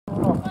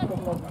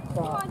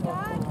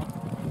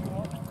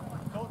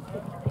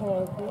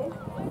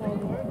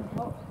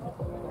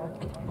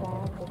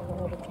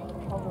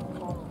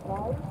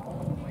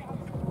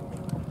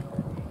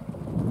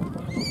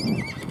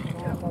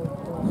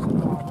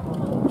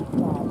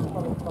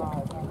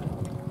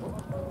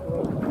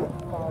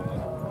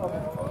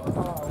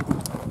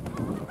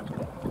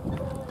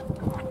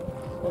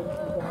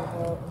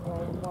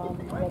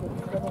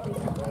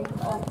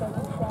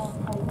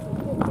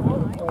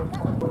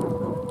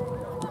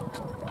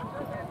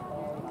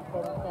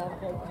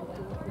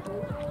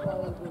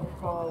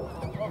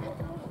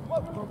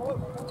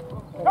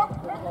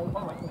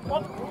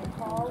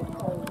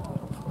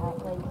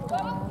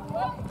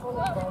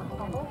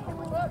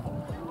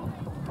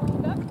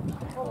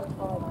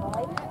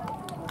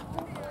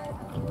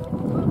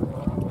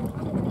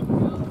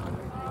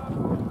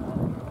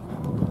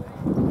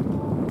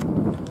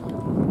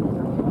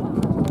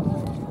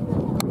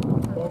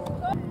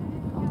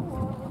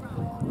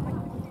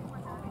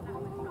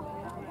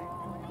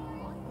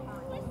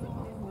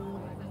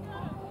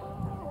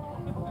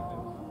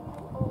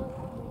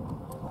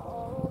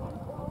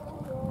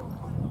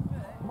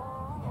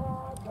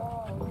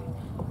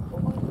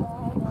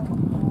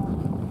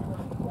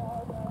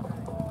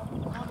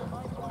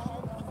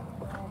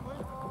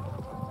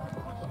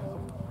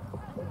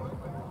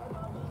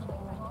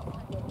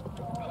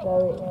So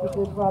it's a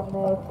good run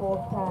there for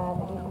Sam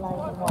in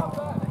lane 1.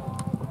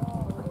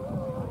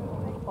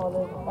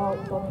 Olive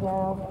it's gone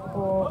down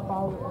for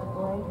Bo and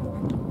Greg,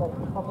 but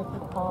Thomas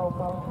and Kyle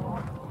both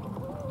out.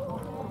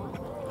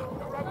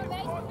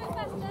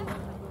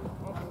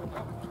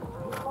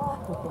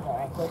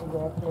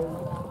 Anywhere,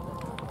 please.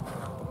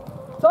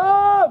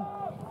 Sam!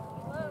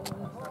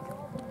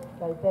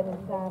 So Ben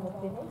and Sam have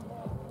finished.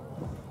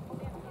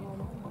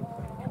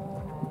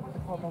 And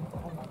Thomas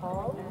and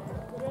Kyle.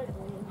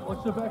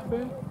 What's your back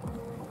fin?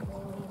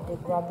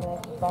 Big run there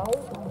for Bo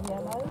in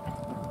yellow.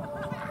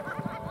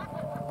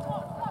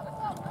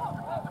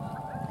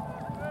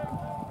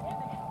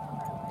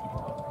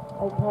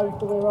 Okay,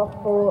 so we're off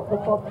for the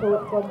bottle.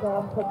 It's gone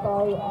down for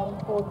Bo and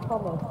for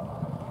Thomas.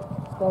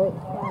 So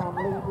it's Sam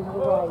leading the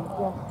way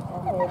just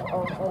ahead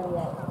of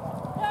Elliot.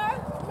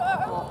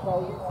 So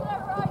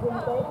the two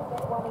beds,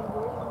 one in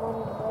green, one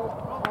in red.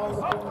 All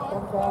the things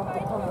gone down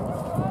for Thomas.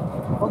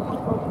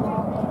 Obviously gone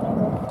down for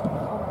Elliot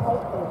and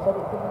Cooksley, but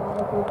it's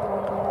another good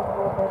one there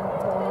for Ben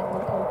Sam.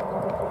 We'll take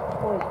another 6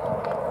 points.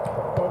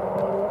 Ben and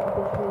Elliot will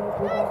be pleased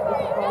with that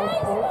with the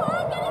 5 points.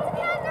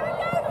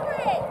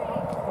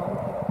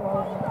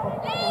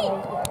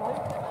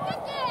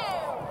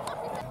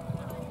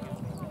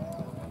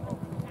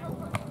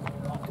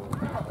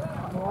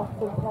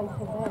 Good place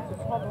in there for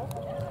Thomas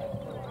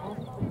and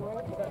for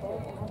Greg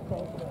and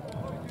Ben.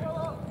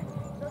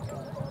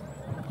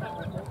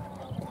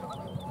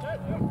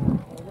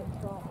 It looks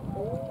like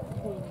all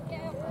teams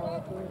are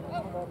doing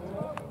another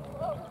look.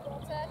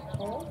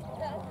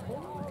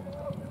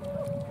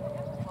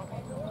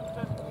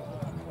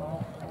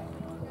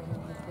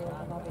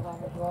 Another one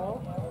as well.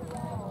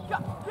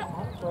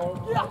 And Greg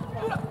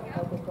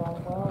is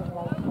going well in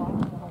lane 1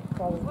 and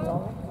so is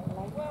Lauren in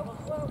lane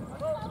 2.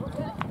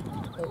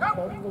 So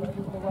Ben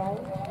leading the way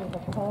with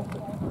a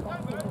perfect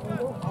stop in the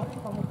middle and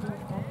Thomas and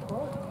Greg.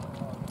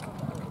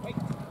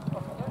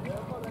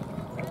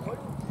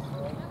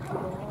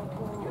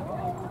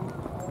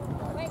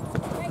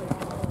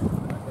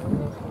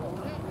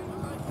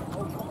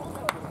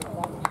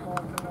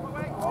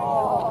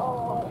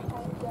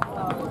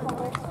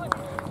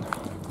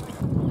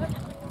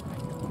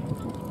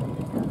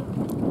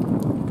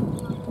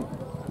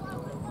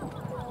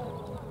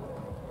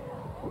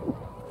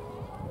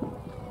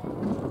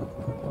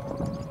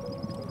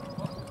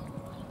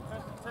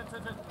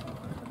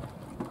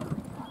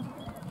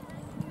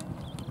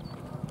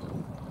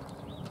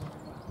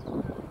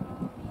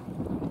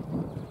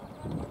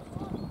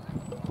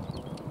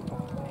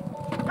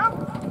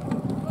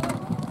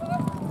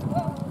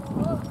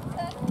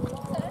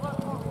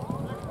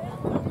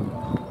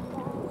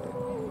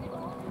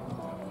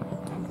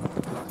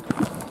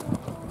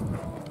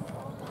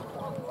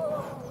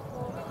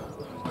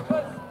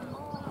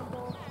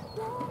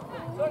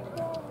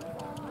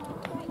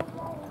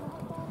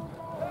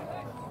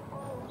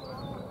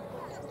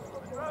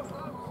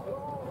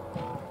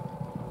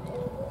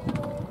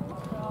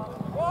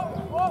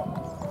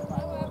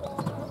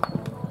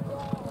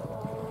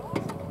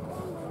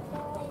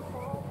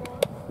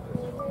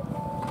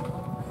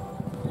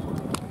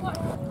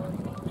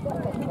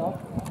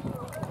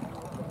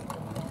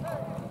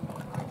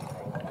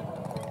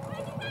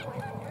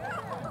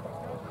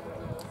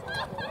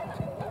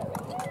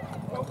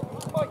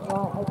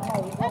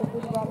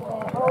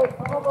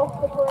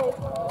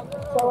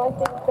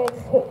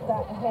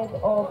 Ahead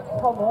of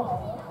Thomas,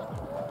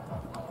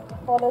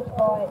 followed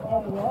by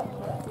Elliot.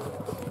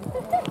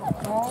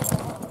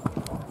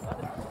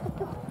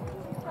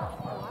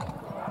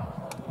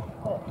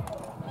 But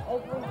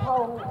every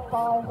hole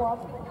by 1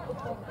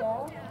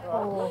 down. I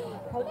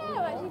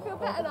actually feel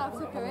better now,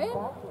 took her in.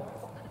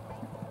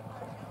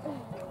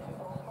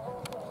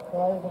 So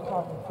over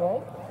comes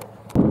Greg.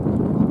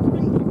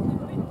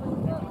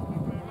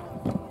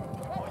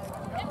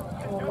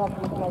 A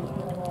lovely place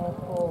in there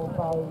for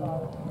both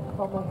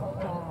Thomas,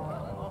 Sam,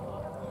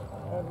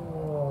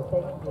 Elle,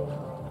 Benji,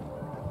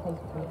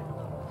 Hastings,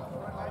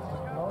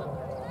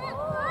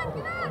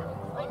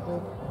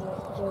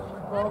 good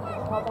from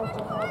Thomas,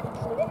 and I can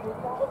see with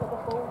that, but the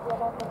ball's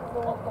well on the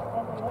floor for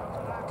Emily.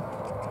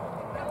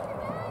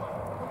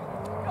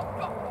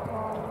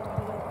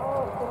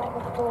 Oh, it's on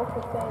the floor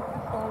for Ben,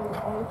 so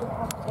over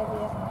comes Gabby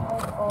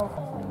ahead of...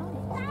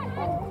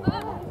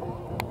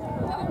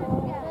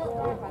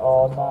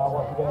 Oh, now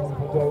once again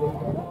for Jodie.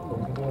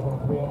 You can do it from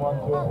 3 and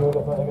 1, 2 and 2.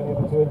 Looks like they're going to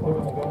do it for 2 and 2,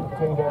 and they're going to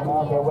change it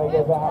now. So away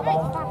goes the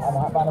Hatman, and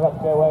the Hatman about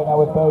to go away now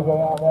with Bo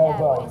going out there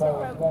as well. So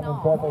again in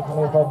perfect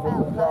from his side,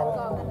 from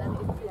Scarlett.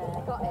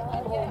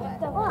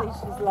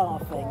 She's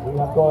laughing. We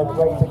have got a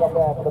great pick up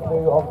there for the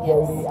blue of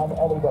Jodie and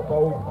Ellie, but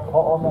Bo's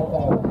hot on their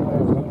tail. So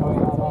we're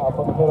coming out now,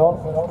 put the pit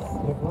on.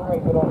 It's a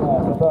great pit on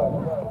there for Bo.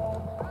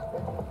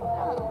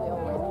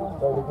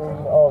 So the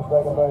green of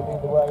Greg and Bo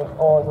leads the way.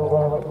 Oh, it's all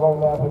going wrong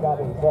there for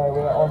Gabby. So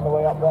we're on the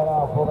way up there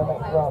now for the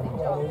next run.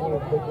 And it is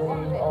the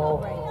green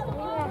of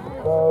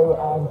Bo,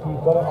 and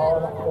she's got it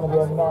on. That's going to be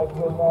a nice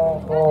win there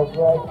for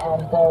Greg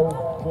and Bo.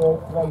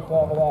 Good race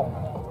there for them.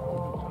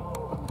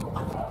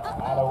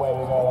 And away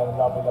we go then.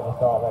 Lovely little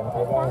start then.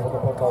 So we're going for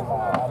the pit on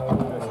now. And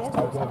it is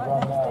a good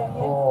run there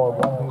for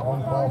 1, 2, 3,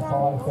 4,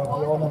 5, 6.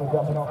 We're on them and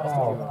jumping off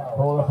now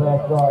for the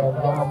first run. And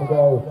down we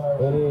go.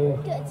 It is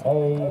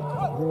a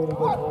really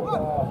good ball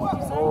there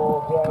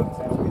for Greg.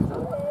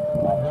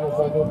 And he is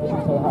so good for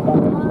you, so have that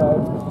next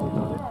load.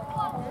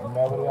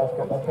 Nobody else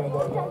got their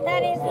finger again.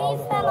 That is, he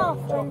fell off.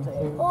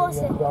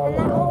 Awesome. And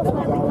that horse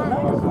went and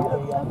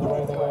the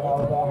way they go now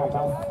with their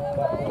Hatman.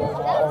 That's the way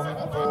now on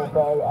for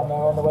Bo, and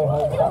they're on the way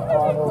home for that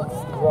final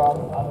run.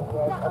 And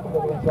Greg and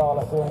Gabby and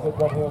Scarlett doing a good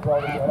job here as well.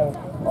 The yellow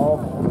of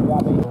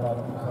Gabby.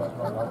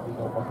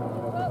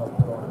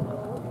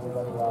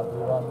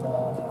 Run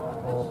there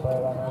for Bo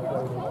and for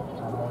Jodie.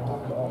 And then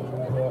have to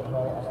move here at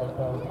and they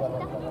turn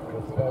together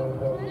with Bo and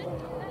Jodie.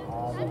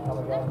 And then come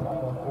again,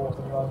 that's an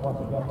awesome run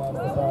once again then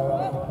for Bo,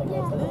 and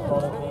continues to the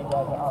solid lead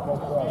there to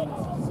outgoes Greg.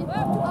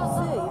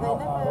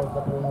 Now is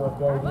the blue of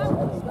Jodie and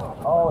Ellie.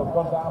 Oh, it's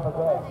gone down for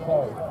Greg,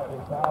 so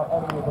it's now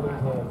Ellie with the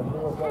lead here. The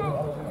blue of Jodie and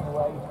Ellie leading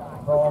away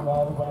from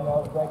everybody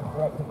else. Greg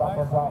directed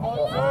back on track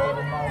for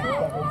 90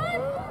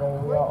 seconds. So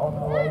we are on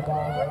the way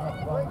down the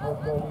next one for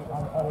Jodie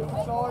and Ellie.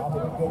 And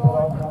if we go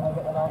on, can they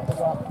get the last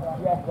pick up?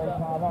 Yes, they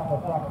can. That's a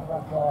track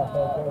there. So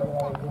Jodie and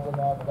Ellie is in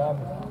there for them.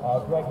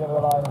 Greg over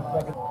the line in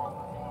second.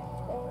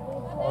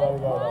 Oh, there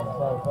we go then.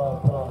 So first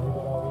put on who's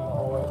going to lead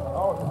forward.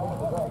 Oh, it's a win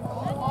for Greg.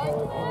 So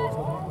it is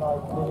looking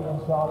like Lily and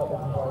Scarlett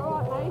looking very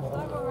good.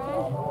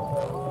 And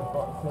also we've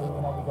got Jodie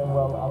and Ellie going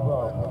well as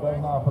well. We're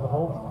going now for the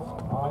ball.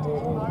 And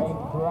it is a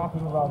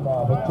cracking run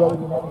there. But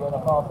Jodie and Ellie on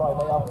the far side,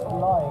 they are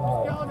flying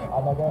here.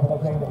 And they're going for their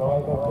change of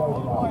away goes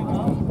Jodie now.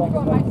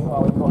 Second place,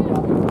 meanwhile, we've got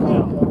Gabby.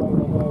 Away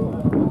they go.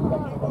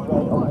 Second for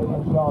Greg, Lily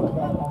and Scarlett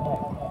then and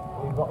next.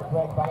 We've got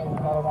Greg back in the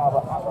colour now,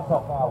 but at the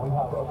top now we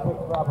have got a quick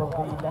grab of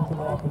the lesson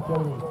there for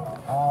Jodie.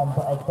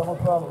 But a double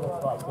twirl it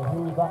looks like, so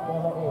who's that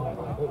going to let in?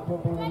 It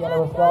could be the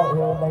yellow of Scarlett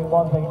here in lane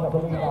 1 taking up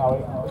the lead now.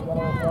 It's the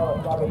yellow of Scarlett,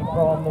 Gabby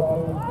from the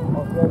blue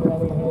of Greg and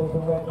Ellie. Here's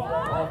the red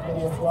of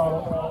Lily and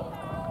Scarlett.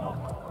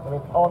 So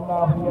it's on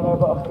now for the yellow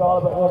of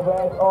Scarlett, but the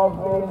red of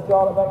Lily and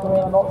Scarlett back coming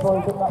in. I'm not sure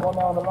he took that one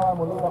now on the line,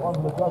 we'll leave that one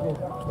to the judges.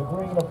 The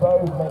green of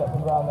Bows made up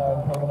some ground there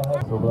and came in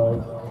ahead. So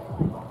Bows,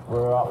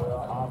 we're up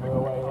and we're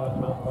away there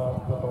for the first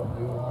triple.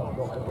 Who has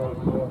got the break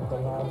here in the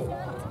hand?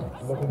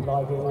 Looking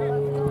like it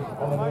is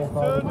on the near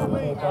side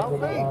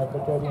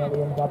for Jodie and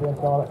Ellie and Gabby and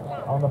Scarlett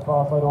on the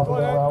far side also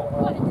doing well.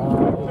 It's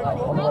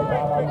on the way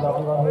down, and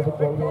lovely run here for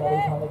Jodie and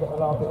Ellie. Can they get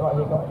the last bit right?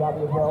 Here comes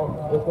Gabby as well.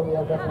 It's going to be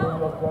a definitely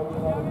of Jodie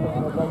and Ellie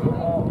taking a break in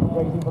there.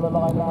 Racing for the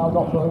line now.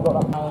 Not sure who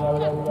got that man there.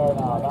 There we go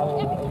now. That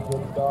is a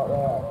good start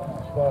there.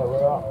 So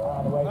we're up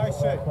and away for the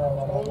first turn.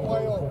 And it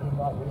is looking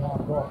like we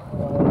have got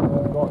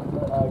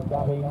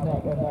Gabby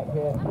neck and neck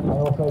here, and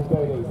also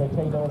Jodie. So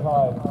change over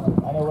time,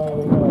 and away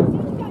we go.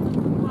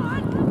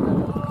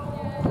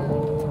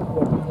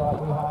 Looking like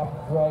we have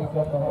Greg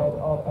just ahead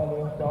of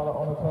Ellie and Scarlett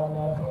on the turn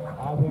then.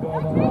 As we go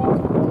then now,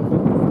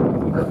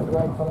 we get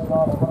Greg from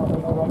Scarlett.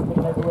 Greg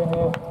picking up the win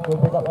here.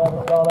 We'll pick up there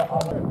for Scarlett.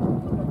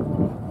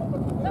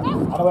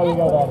 And away we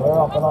go then. We're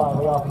off the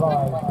line. We are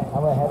flying. And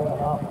we're heading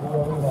up the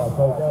arena.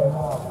 So going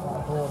now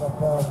for the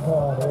first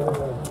turn. It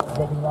is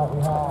looking like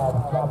we have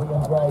Gabby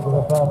and Greg with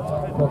the first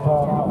to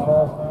turn out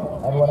first.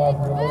 Everyone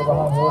else is a little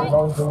behind here.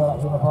 Lauren's doing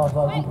actually in the past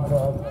line. Keeping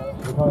third.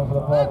 We're coming for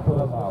the first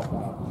pull-in now.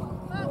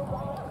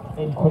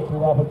 In quickly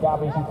there for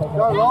Gabby, she's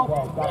taking a lead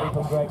there. Gabby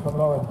from Greg from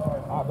Lauren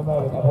at the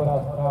moment. Everyone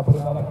else now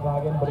putting their next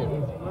flag in, but it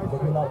is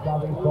looking like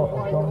Gabby's got a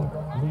strong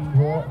lead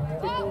here.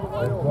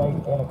 With Greg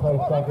in a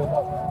close second.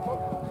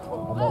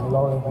 And then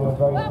Lauren's doing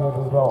very good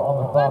as well on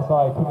the far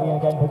side. Quickly in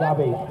again for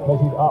Gabby. So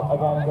she's up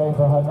again and going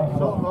for her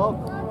next one.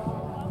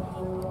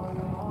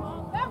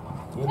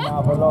 In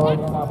now for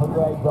Lauren, in now for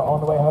Greg, but on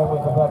the way home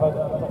with the perfect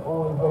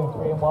all is going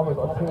 3 and 1. We've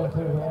got 2 and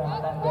 2 here.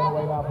 And going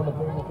away now from the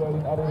blue.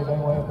 Jodie and Eddie going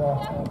away with the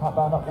hat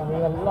band up the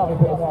arena. Lovely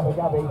put in there for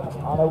Gabby.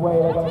 And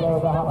away they're going to go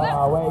with the hat band.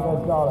 Away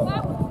goes Scarlett.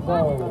 So,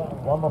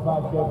 one more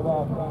flag to go for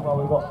them. Meanwhile,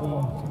 we've got the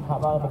hat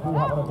band and the blue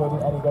hat band of Jodie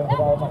and Eddie going for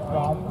their next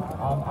flag.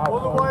 And out all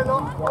the way,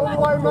 look. All the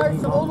way,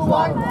 mates. All the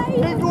way.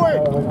 Keep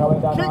going. So we're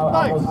coming down Kick, now.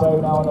 Out mates. goes Bo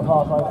now on the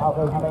far side. Out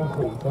goes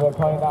Macy. So we're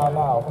coming down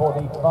now for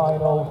the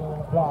final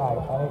flag.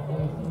 And it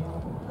is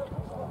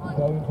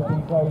going to be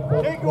close.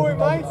 Keep going,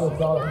 mates.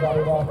 Scarlett and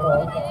Gabby there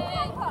first.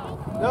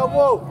 No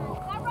wall.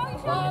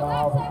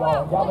 Now for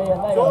Scarlett and Gabby, and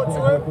they are doing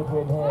a good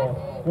win here.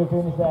 Good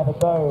finish there for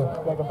Bo.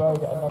 Greg and Bo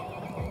get another.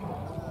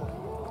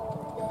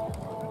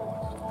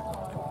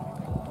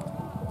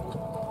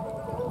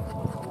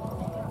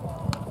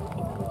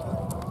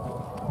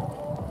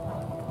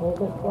 It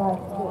looks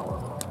like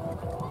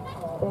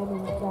Ben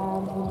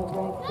Sam in the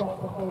red just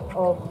ahead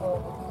of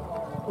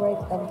Greg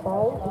and Bo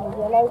in the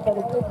yellow, but a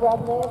good run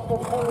there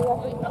from Elle. I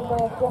think she may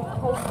have just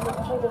taken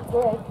the head of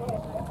Greg.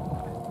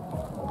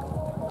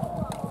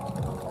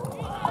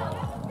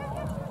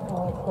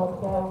 It's gone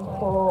down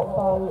for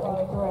Bo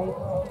and Greg.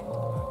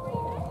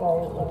 So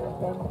it's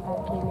Ben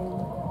and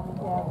Willis coming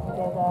down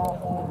together.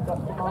 We've got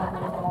the minor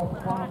in the lane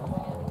one.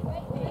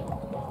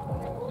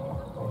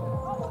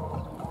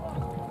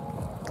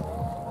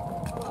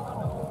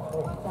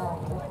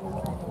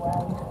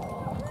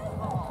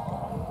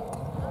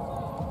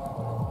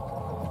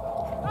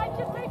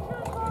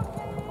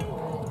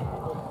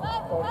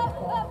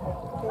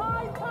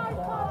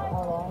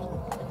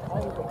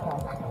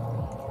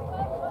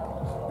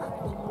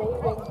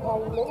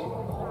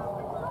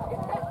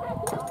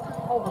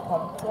 Over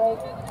comes Greg.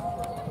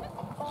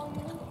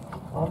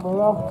 And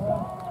we're off.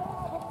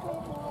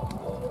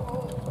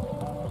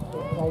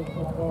 Good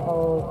placement there.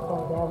 Oh, it's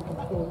gone down to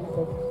two.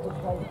 So good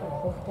placement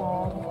for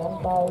Sam and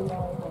Bo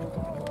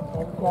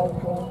and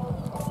Josie.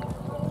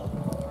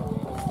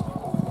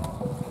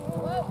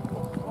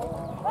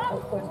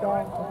 It's gone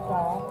down to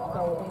Sam.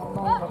 So in a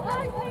moment,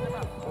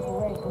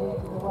 Greg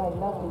leading away.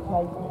 Lovely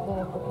placement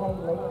there for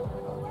Kaylee.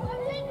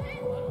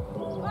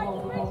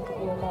 Holding on to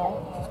your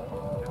life.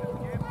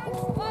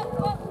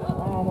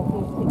 And a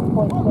good 6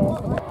 points there.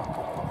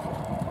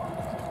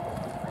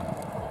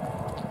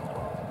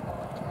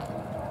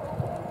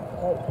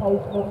 It's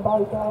Postman Bo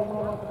going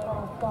well on the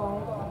far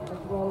side,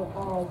 as well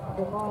as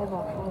Jemima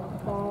and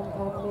Sam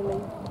and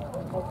Millie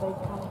as they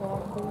come down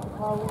to the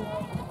poles.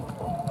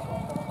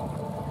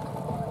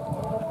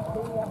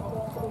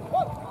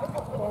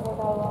 Ben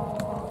and Owen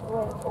and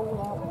Greg all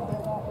out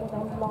together in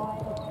a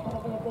line. It's going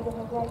to be a bit of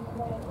a race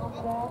when they come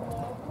down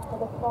for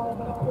the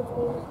final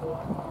cookies.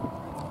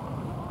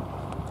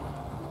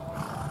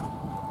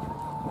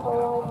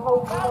 Orion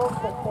holding on,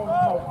 but then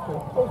takes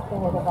it just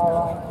ahead of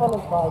Orion,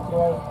 followed by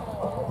Greg.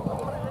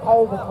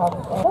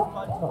 Overcomes Elle.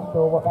 Not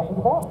sure what that was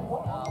about.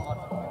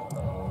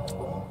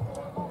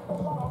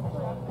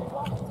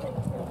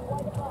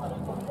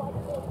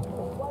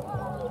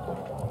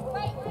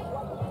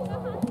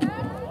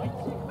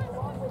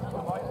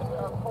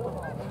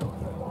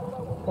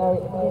 So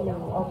it's Lily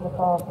on the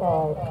far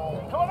side.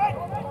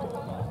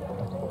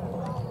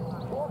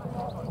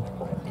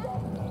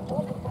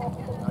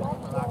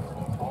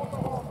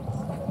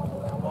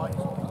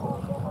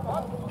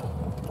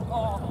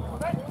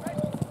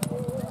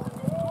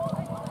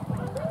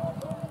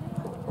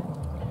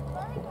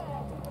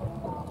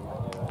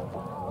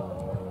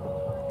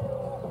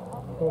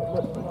 So it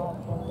looks like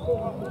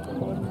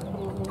it's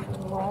moving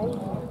away.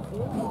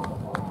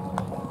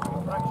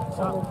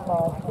 Followed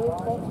by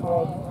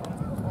Greg.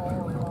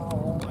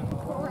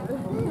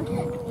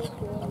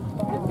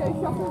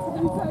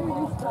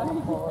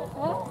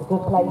 A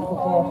good place to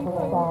there for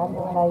Sam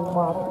in lane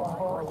one.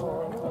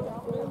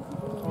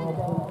 And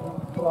he's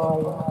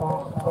flying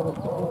back, but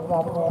it's a good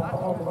run there for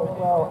Elle as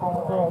well, and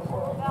Greg.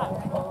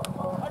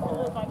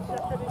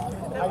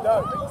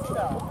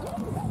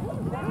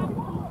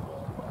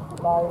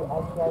 Bo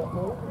and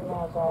Josie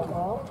now going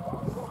well.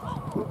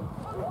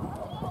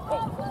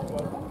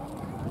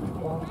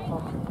 Down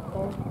comes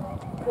Ben.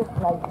 Good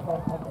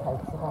placement and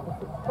takes another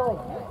 6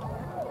 points.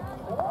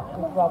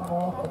 Good run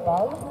there for Bo.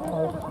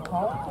 Over the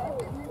top.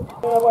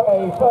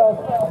 Away,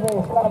 first,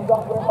 here, slams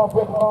up, putting off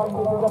with line,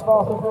 this is the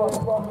fastest road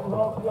from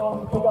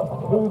pick up,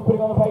 who's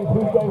putting on the pace,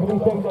 who's going for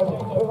these changes,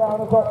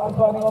 around the top and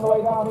turning on the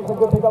way down, it's a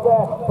good pick up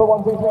there, for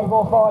 1, 2, 3,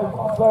 4,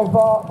 5, so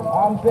far,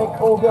 and 6,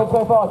 all good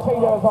so far,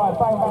 change over time,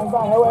 bang, bang,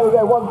 bang, away we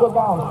go, one's gone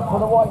down, for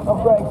the white of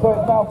Greg, so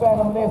it's now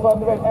Ben on the near side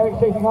of the red, Erik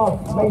chasing hard,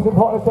 Mason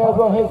Potter's tails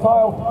on his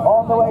tile,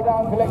 on the way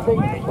down, collecting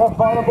the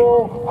final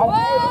ball, and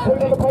Erik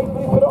putting on the pace,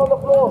 he's put it on the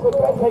floor, so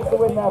Greg takes the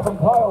win there from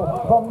Kyle,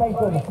 from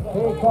Mason,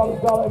 here comes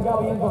Scarlett and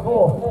Gabby in for 4.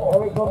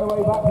 Erik's on the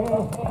way back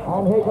here,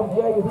 and here comes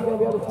Jake. Is he going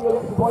to be able to steal an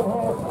extra point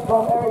here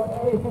from Erik?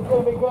 This is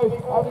going to be close.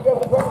 As we go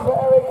for the question for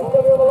Erik, it's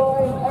going to be on the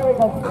line. Erik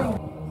has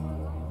 3.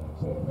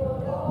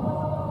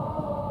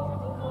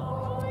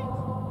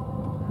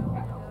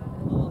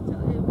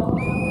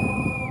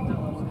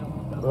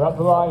 We're up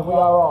the line, we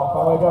are off,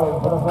 and we're going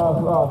for the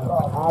first run.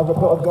 As the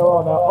put go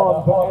on, they're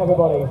on for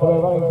everybody. So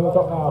we're running to the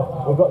top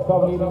now. We've got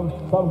some leading,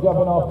 some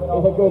jumping off.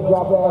 It's a good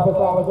jump there for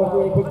Sam. It's a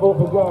really quick ball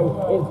for Joe.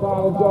 It's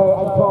Sam and Joe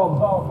and Tom.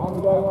 And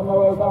we're going on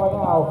their way down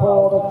now for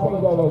the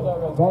changeovers.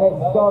 Then it's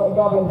Scarlett and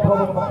Gabby and Tom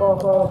on the far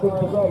side, I think,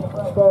 to Greg.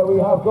 So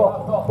we have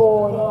got 4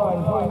 in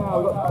line. Now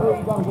we've got 3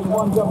 jumping,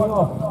 1 jumping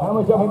off. And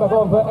we're jumping back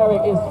on for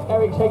Erik. Is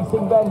Erik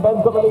chasing Ben?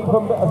 Ben's got the lead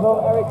from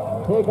Erik.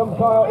 Here comes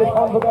Kyle. It's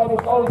on for Ben.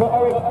 It's on for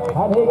Erik.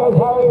 And here goes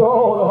Harry.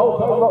 Oh, the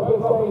whole cone rock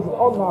stays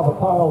on now for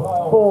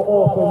Kyle. 4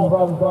 awesome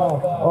runs there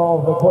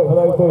of the point for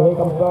those two. Here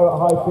comes Bo at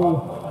high speed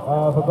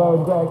for Bo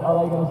and Greg. Are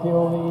they going to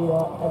steal the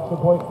extra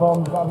point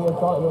from Gabby and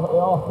Scarlett? We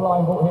are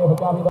flying ball here for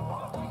Gabby.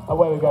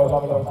 Away we go,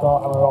 lovely little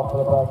start, and we're off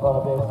for the first run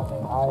of this.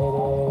 And it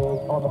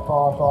is on the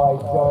far side,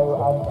 Joe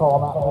and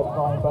Tom at the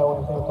flying Bo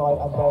on the same side,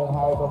 and Ben and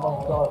Harry got on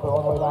Scarlett, but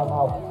on the way down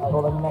now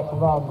for the next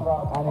run.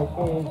 And it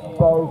is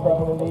Bo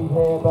taking the lead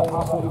here, but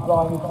absolutely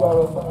flying is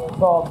Joe and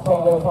Tom,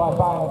 taking their time,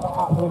 bang,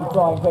 absolutely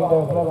flying, taking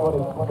their from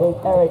everybody. It's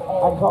Erik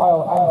and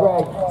Kyle and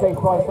Greg, chased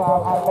by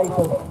Sam and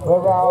Mason.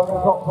 We're round the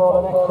top for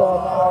the next turn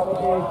now, and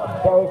it is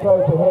very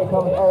close, but here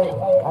comes Erik,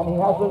 and he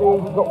has the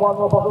lead, he's got 1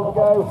 more bottle to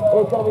go.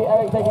 It's going to be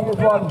Erik taking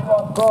this one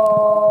from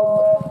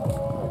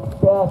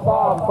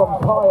Sam,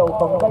 from Kyle,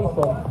 from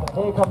Mason.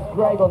 Here comes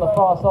Greg on the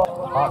far side.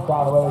 Up,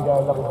 down, away we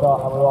go, lovely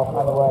start, and we're off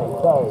and away.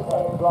 So,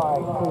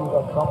 flying to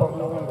the top of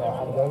the arena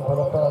and going for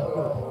the first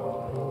scoop.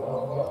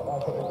 I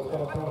think it's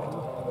going to be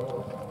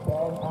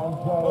Ben and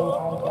Joe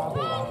and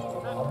Gabby.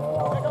 And they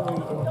are 3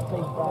 in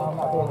sync down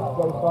that bit.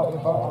 Joe slightly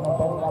in front, and then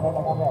Benny and then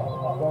neck and neck.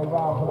 Going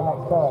round for the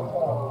next turn.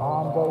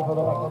 And going for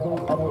the next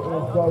scoop, and it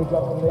is Joe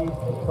jumping the lead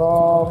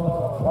from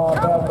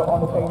Ben, but on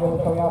the chain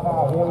that's coming out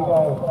now. Here we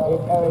go.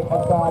 It's Erik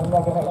and Sam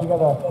neck and neck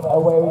together.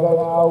 Away we go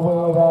now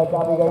with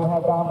Gabby going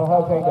head down for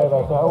her changeover.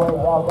 So away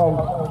now goes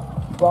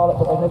Scarlett,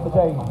 but they missed the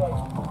change.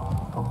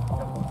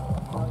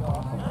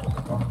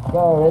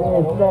 So it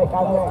is neck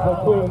and neck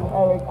between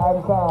Erik and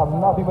Sam.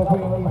 Nothing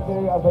between these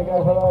two as they go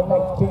for the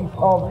next piece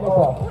of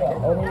litter.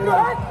 And it is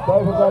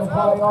both of them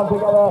coming on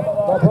together.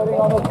 They're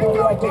putting on the speed.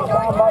 I think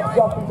Sam might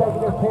just be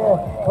taking this here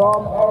from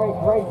Erik.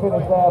 Great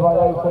finish there by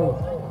those two.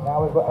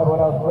 Now we've got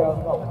everyone else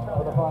racing up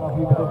for the final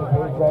few positions.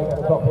 Here's Greg at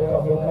the top here.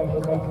 Here's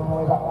Mason on the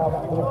way back now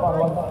to the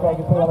final one.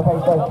 Greg is putting on the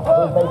pace though.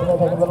 Here's Mason there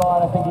taking the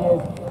line. I think he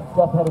is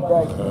just ahead of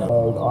Greg.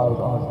 Those eyes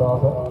on the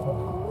starter.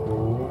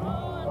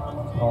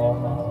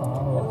 Tom and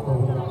Sam. Let's go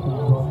with the 2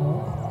 on there.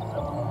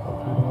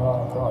 Keeping an eye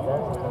on start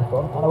there.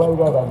 And away we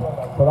go then.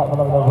 So that's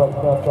another little great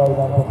first go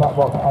then for Pat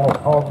Box. And it's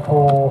on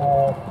for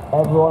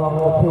everyone on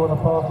the 2 on the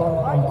far side.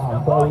 And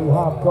so we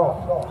have got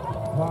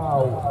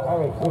now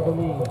Erik with the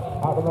lead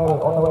at the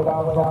moment on the way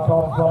down from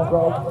Tom, from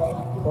Greg.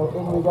 So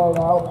in we go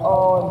now.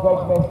 Oh, and Greg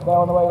missed there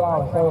on the way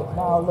down. So it's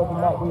now looking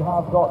like we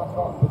have got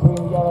between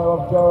the yellow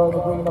of Joe and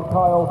the green of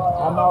Kyle.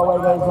 And now away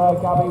goes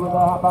Gabby with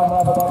the hatband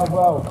there for them as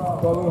well.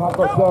 So we have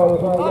got Joe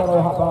in the yellow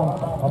hatband,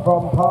 and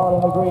from Kyle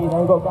in the green. And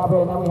we've got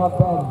Gabby, and then we have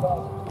Ben.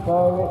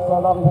 So it's a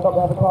lovely stop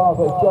there for Kyle,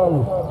 but it's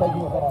Joe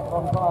taking it there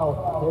from Kyle.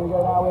 Here we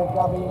go now with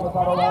Gabby in the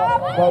saddle there.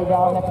 Go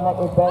down neck and neck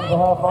with Ben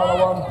for her final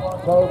one.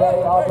 So they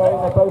are going,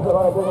 they both look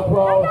like they're doing a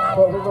 12.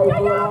 So it's a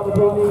race around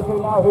between these two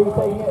now. Who's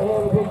taking it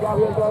here between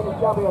Gabby and Ben?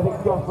 It's Gabby, I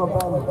think, just from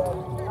Ben.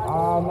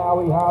 And now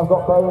we have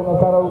got Bo in the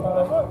saddle.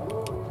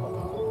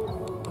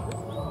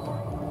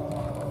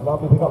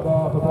 Lovely pick up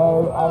there for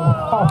Bo and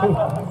Harry.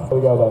 Here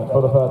we go then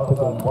for the first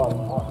picking. 1,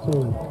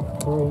 2,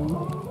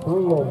 3. 3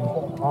 in,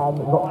 and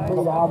we've got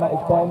 3 down. That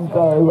is Ben,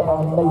 Bo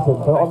and Mason.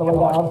 So on the way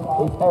down,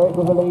 it's Erik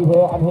with the lead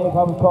here, and here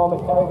comes Tom.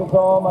 It's Erik and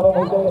Tom. I don't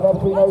know who's doing it there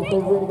between those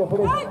two. Really good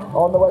finish.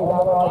 On the way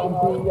down there, I can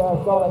see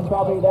Scarlett and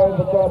Gabby. They're in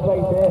the 3rd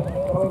place here.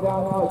 Coming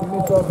down now, it's a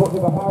Mr.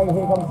 Unfortunately for Harry.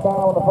 Here comes Sam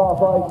on the far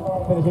side,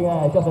 finishing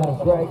there just ahead of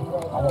Greg,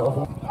 and it will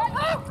be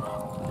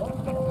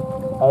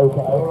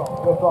okay.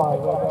 We're fine.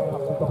 We're going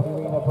up to the top of the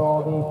arena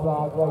for the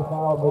flag race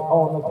now. We're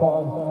on the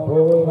turn.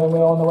 We're in and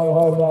we're on the way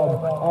home then.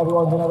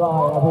 Everyone's in a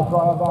line as we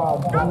fly on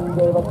down. 2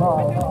 bit of a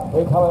time.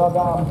 We're coming on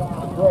down.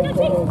 Great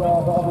figures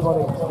there for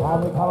everybody. And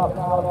we come up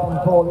now then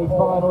for the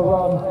final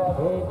run.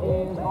 It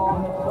is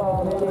on the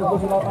turn. It is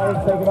looking like Erik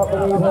taking up the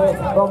lead here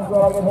from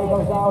Greg, and here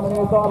comes down and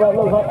here's Darby. It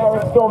looks like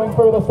Erik storming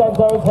through the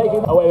centre and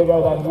taking. Away we go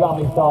then.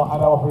 Lovely start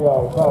and off we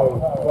go. So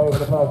go for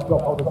the first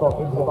drop of the stock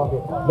into the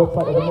bucket. Looks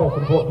like there's a miss,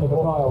 unfortunately for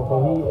Kyle. So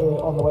he is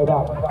on the way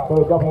back. So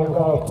we're jumping into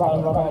the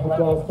cracking run there for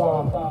Joe and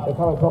Sam. They're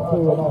coming top 2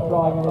 and they're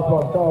flying in this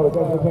one. So we're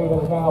going to the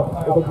cleaners now.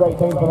 It's a great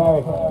change from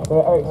Erik. So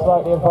Erik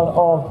slightly in front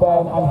of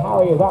Ben, and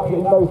Harry is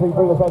absolutely motoring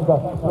through the centre.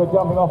 So we're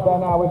jumping off there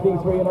now with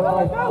these 3 in the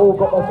line. All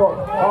got their shots.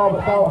 Oh,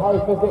 but now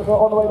Harry's missed it. So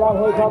on the way down,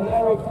 here comes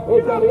Erik.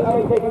 It's going to be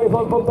Erik taking this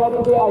one from Ben,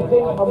 is it? I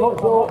think. I'm not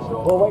sure.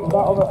 We'll wait for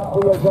that on the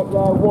video check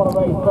there. What a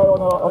race. So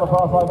on the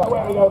far side. But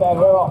where we go then?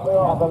 We're off.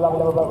 That's a lovely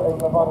little race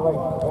in the final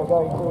race. We're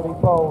going through these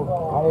poles,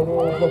 and it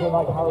is looking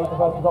like Harry's the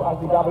first to stop.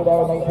 Actually, Gabby there,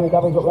 and they too.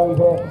 Gabby's got Willis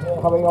here.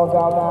 Coming on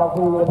down now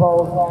through the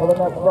poles for the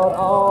next run.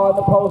 Oh, and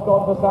the pole's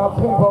gone for Sam.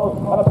 2 poles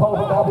and a pole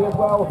for Gabby as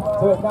well.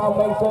 So it's now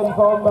Mason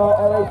from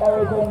Erik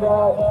and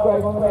Greg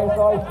Greg on the near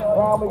side.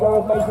 Round we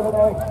go with Mason and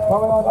Erik.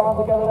 Coming on down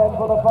together then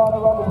for the final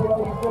run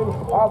between these two.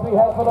 As we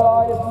head for the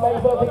line, it's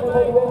Mason I think is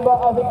taking in, but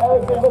I think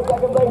Erik's in for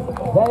second place.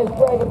 Then it's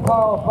Greg and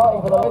Carl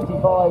fighting for the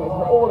 25. It's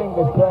an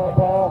all-English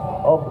pair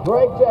of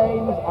Greg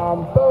James and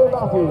Bo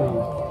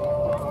Matthews.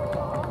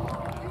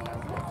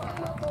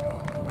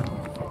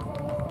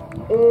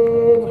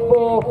 In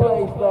fourth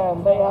place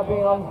then, they have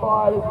been on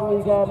fire this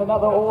weekend,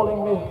 another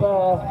all-English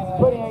pair,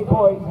 28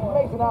 points,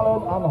 Mason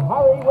Allen and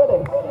Harry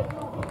Willis.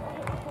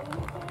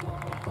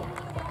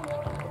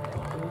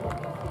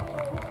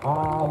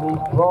 And the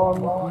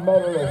bronze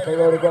medalists, they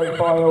rode a great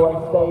final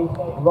and stayed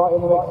right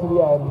in the mix to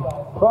the end.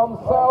 From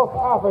South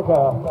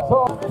Africa,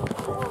 Tom,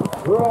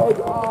 Greg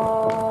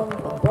and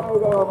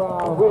Togo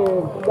around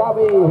with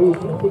Gabby, who's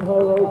eating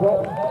her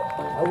rosette,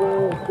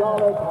 with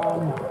Scarlett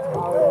and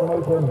Harry and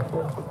Mason,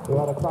 who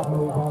had a cracking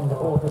weekend,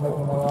 also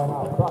making their own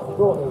out. But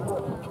shortly,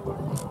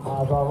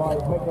 as our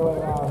riders make their way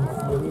around,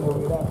 the arena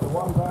will be left with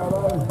one pair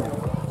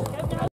alone.